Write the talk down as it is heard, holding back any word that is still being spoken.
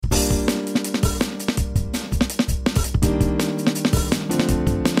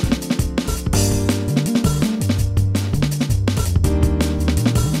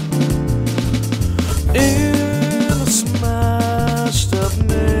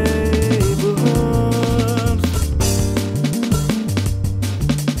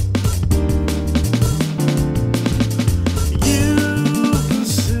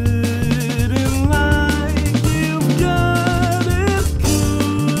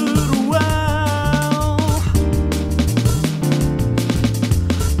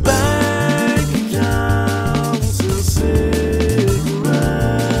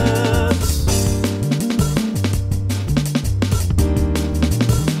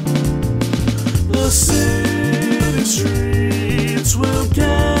city streets will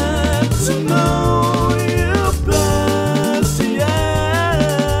get to know you best,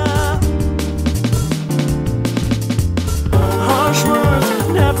 yeah. Harsh words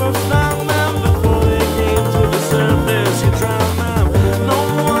never found them before they came to the surface. You drown them. No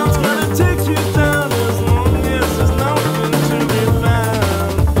one's gonna take you down as long as there's nothing to be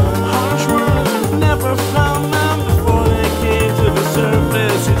found. Harsh words never found them before they came to the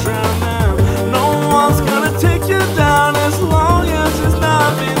surface. You drown them. No one's gonna take you down as long as there's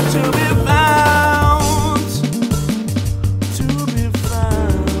nothing to be found. To be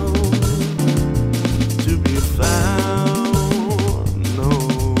found. To be found. No,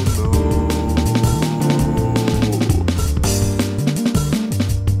 no.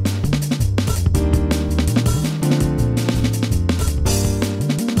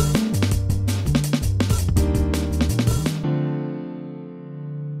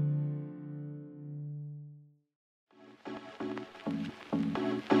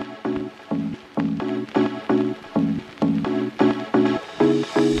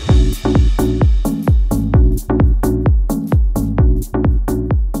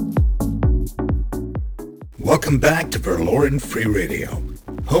 Welcome back to Verloren Free Radio,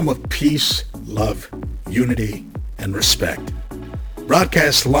 home of peace, love, unity, and respect.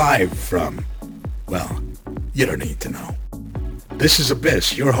 Broadcast live from, well, you don't need to know. This is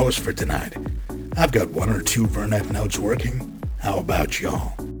Abyss, your host for tonight. I've got one or two Vernet notes working. How about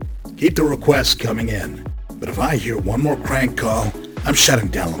y'all? Keep the requests coming in, but if I hear one more crank call, I'm shutting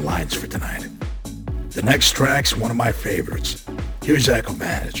down the lines for tonight. The next track's one of my favorites. Here's Echo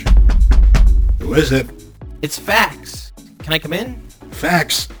Manage. Who is it? It's Fax. Can I come in?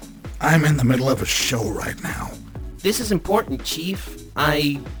 Fax, I'm in the middle of a show right now. This is important, Chief.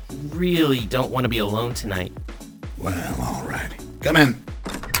 I really don't want to be alone tonight. Well, all right. Come in.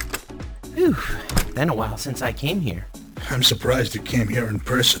 Whew, been a while since I came here. I'm surprised you came here in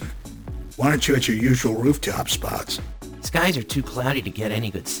person. Why aren't you at your usual rooftop spots? Skies are too cloudy to get any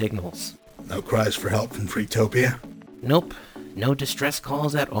good signals. No cries for help from Freetopia? Nope, no distress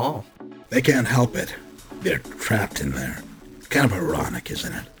calls at all. They can't help it. They're trapped in there. Kind of ironic,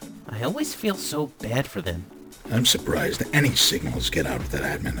 isn't it? I always feel so bad for them. I'm surprised any signals get out of that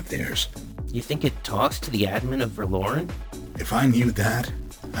admin of theirs. You think it talks to the admin of Verloren? If I knew that,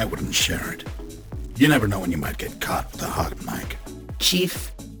 I wouldn't share it. You never know when you might get caught with a hot mic.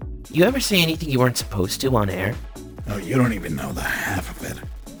 Chief, you ever say anything you weren't supposed to on air? Oh, you don't even know the half of it.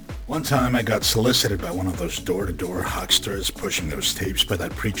 One time I got solicited by one of those door-to-door hucksters pushing those tapes by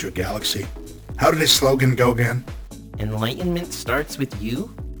that Preacher Galaxy. How did his slogan go again? Enlightenment starts with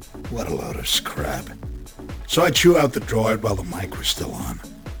you? What a load of scrap. So I chew out the droid while the mic was still on.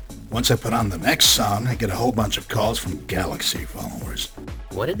 Once I put on the next song, I get a whole bunch of calls from Galaxy followers.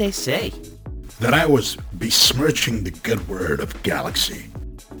 What did they say? That I was besmirching the good word of Galaxy.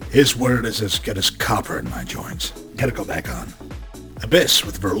 His word is as good as copper in my joints. Gotta go back on. Abyss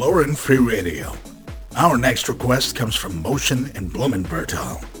with Verloren Free Radio. Our next request comes from Motion and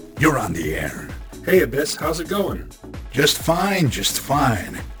Blumenbertal. You're on the air. Hey Abyss, how's it going? Just fine, just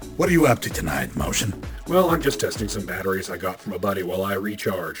fine. What are you up to tonight, Motion? Well, I'm just testing some batteries I got from a buddy while I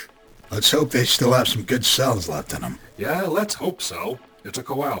recharge. Let's hope they still have some good cells left in them. Yeah, let's hope so. It took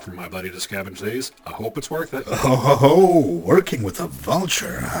a while for my buddy to scavenge these. I hope it's worth it. Oh, working with a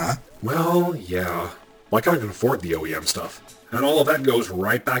vulture, huh? Well, yeah. Like I can afford the OEM stuff. And all of that goes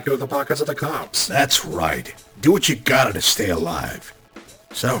right back into the pockets of the cops. That's right. Do what you gotta to stay alive.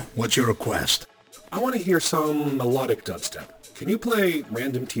 So, what's your request? I want to hear some melodic dubstep. Can you play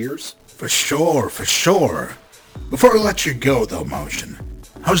Random Tears? For sure, for sure. Before I let you go, though, Motion,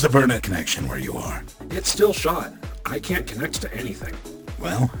 how's the Vernet connection where you are? It's still shot. I can't connect to anything.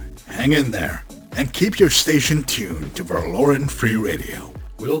 Well, hang in there, and keep your station tuned to Verloren Free Radio.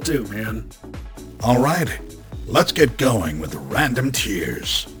 Will do, man. All right, let's get going with Random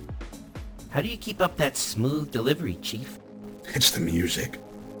Tears. How do you keep up that smooth delivery, Chief? It's the music.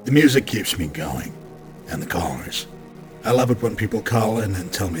 The music keeps me going. And the callers. I love it when people call in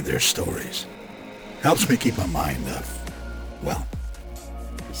and tell me their stories. Helps me keep my mind up. Well,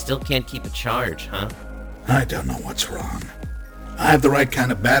 You still can't keep a charge, huh? I don't know what's wrong. I have the right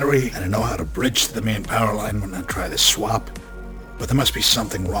kind of battery, and I know how to bridge to the main power line when I try to swap. But there must be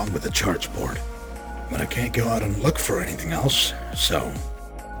something wrong with the charge port. But I can't go out and look for anything else, so...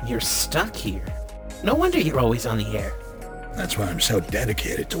 You're stuck here. No wonder you're always on the air. That's why I'm so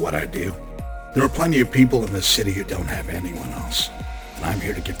dedicated to what I do. There are plenty of people in this city who don't have anyone else. And I'm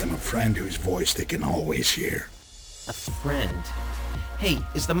here to give them a friend whose voice they can always hear. A friend? Hey,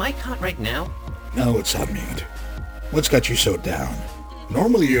 is the mic hot right now? No, it's on mute. What's got you so down?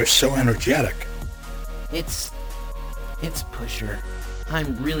 Normally you're so energetic. It's Pusher.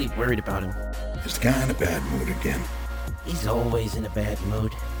 I'm really worried about him. Is the guy in a bad mood again? He's always in a bad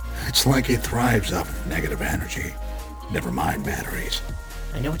mood. It's like he thrives off of negative energy. Never mind batteries.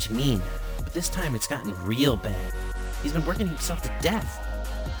 I know what you mean, but this time it's gotten real bad. He's been working himself to death.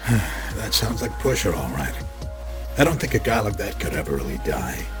 That sounds like Pusher, all right. I don't think a guy like that could ever really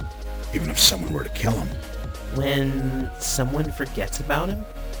die, even if someone were to kill him. When someone forgets about him?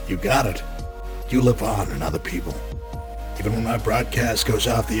 You got it. You live on in other people. Even when my broadcast goes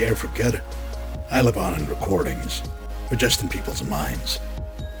off the air for good, I live on in recordings, or just in people's minds.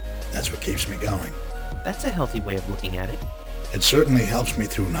 That's what keeps me going. That's a healthy way of looking at it. It certainly helps me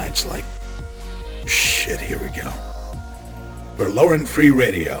through nights like... Shit, here we go. For Lauren Free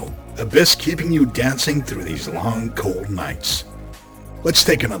Radio, Abyss keeping you dancing through these long, cold nights. Let's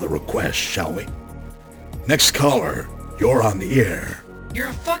take another request, shall we? Next caller, you're on the air. You're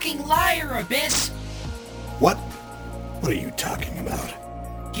a fucking liar, Abyss! What? What are you talking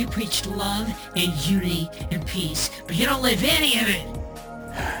about? You preach love and unity and peace, but you don't live any of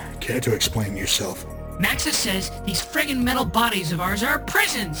it! Care to explain yourself? Maxa says these friggin' metal bodies of ours are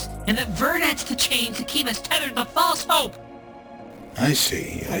prisons, and that Vernet's the chain to keep us tethered to false hope! I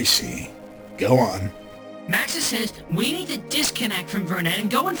see. Go on. Maxa says we need to disconnect from Vernet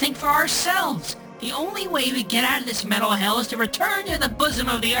and go and think for ourselves. The only way we get out of this metal hell is to return to the bosom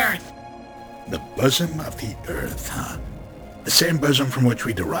of the earth. The bosom of the earth, huh? The same bosom from which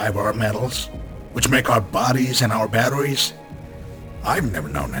we derive our metals, which make our bodies and our batteries? I've never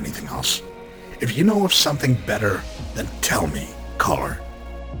known anything else. If you know of something better, then tell me, caller.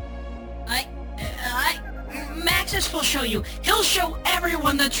 Maxis will show you. He'll show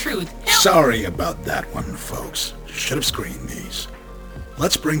everyone the truth. Sorry about that one, folks. Should have screened these.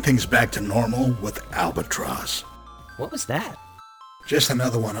 Let's bring things back to normal with Albatross. What was that? Just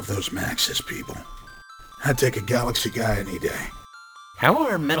another one of those Maxis people. I'd take a Galaxy guy any day. How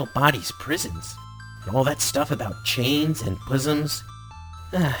are metal bodies prisons? And all that stuff about chains and bosoms?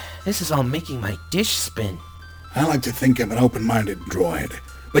 This is all making my dish spin. I like to think I'm an open-minded droid,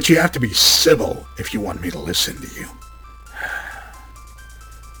 but you have to be civil if you want me to listen to you.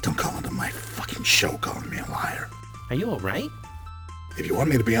 Don't call into my fucking show calling me a liar. Are you alright? If you want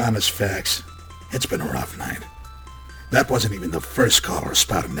me to be honest, Fax, it's been a rough night. That wasn't even the first caller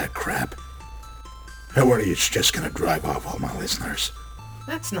spouting that crap. I worry it's just gonna drive off all my listeners.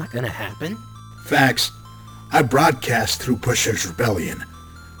 That's not gonna happen. Fax, I broadcast through Pusher's Rebellion.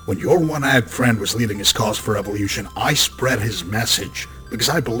 When your one-eyed friend was leading his cause for revolution, I spread his message because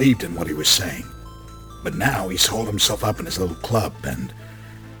I believed in what he was saying. But now he's holed himself up in his little club, and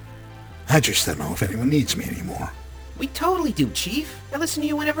I just don't know if anyone needs me anymore. We totally do, Chief. I listen to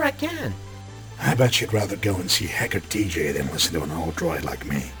you whenever I can. I bet you'd rather go and see Hecker DJ than listen to an old droid like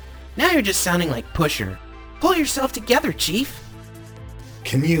me. Now you're just sounding like Pusher. Pull yourself together, Chief.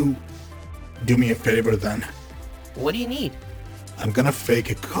 Can you do me a favor then? What do you need? I'm gonna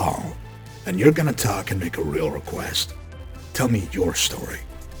fake a call, and you're gonna talk and make a real request. Tell me your story.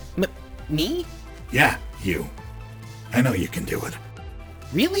 Me? Yeah, you. I know you can do it.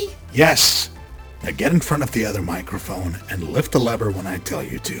 Really? Yes. Now get in front of the other microphone and lift the lever when I tell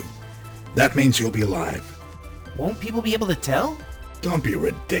you to. That means you'll be live. Won't people be able to tell? Don't be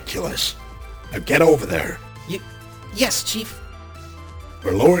ridiculous. Now get over there. Yes, Chief.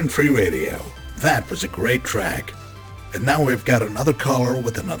 For Lauren Free Radio, that was a great track. And now we've got another caller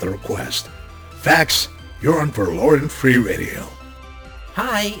with another request. Fax, you're on for Lauren Free Radio.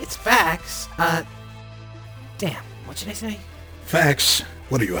 Hi, it's Fax. Damn, what should I say? Fax,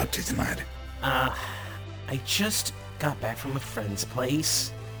 what are you up to tonight? I just got back from a friend's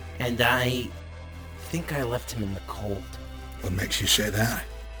place, and I think I left him in the cold. What makes you say that?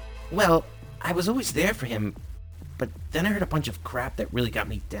 Well, I was always there for him, but then I heard a bunch of crap that really got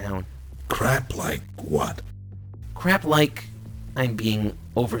me down. Crap like what? Crap like I'm being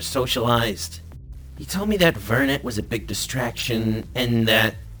over-socialized. He told me that Vernet was a big distraction, and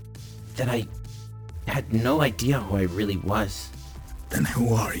that I had no idea who I really was. Then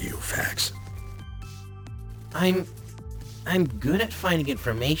who are you, Fax? I'm good at finding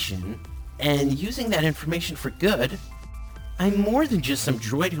information, and using that information for good. I'm more than just some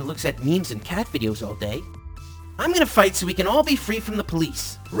droid who looks at memes and cat videos all day. I'm gonna fight so we can all be free from the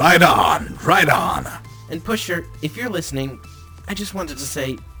police. Right on, right on. And Pusher, if you're listening, I just wanted to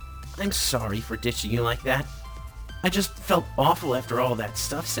say, I'm sorry for ditching you like that. I just felt awful after all that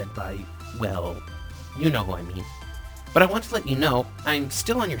stuff said by, well, you know who I mean. But I want to let you know, I'm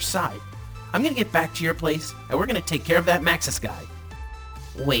still on your side. I'm gonna get back to your place, and we're gonna take care of that Maxis guy.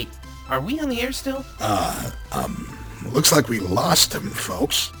 Wait, are we on the air still? Looks like we lost him,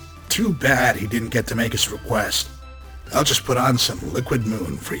 folks. Too bad he didn't get to make his request. I'll just put on some liquid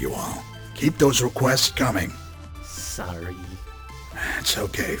moon for you all. Keep those requests coming. Sorry. It's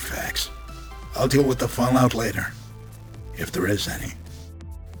okay, Fax. I'll deal with the fallout later. If there is any.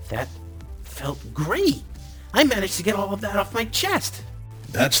 That felt great. I managed to get all of that off my chest.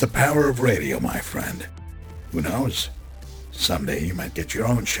 That's the power of radio, my friend. Who knows? Someday you might get your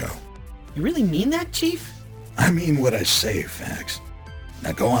own show. You really mean that, Chief? I mean what I say, Fax.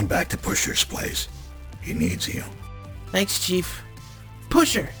 Now go on back to Pusher's place. He needs you. Thanks, Chief.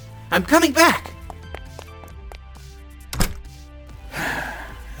 Pusher, I'm coming back!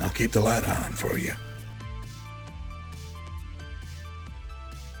 I'll keep the light on for you.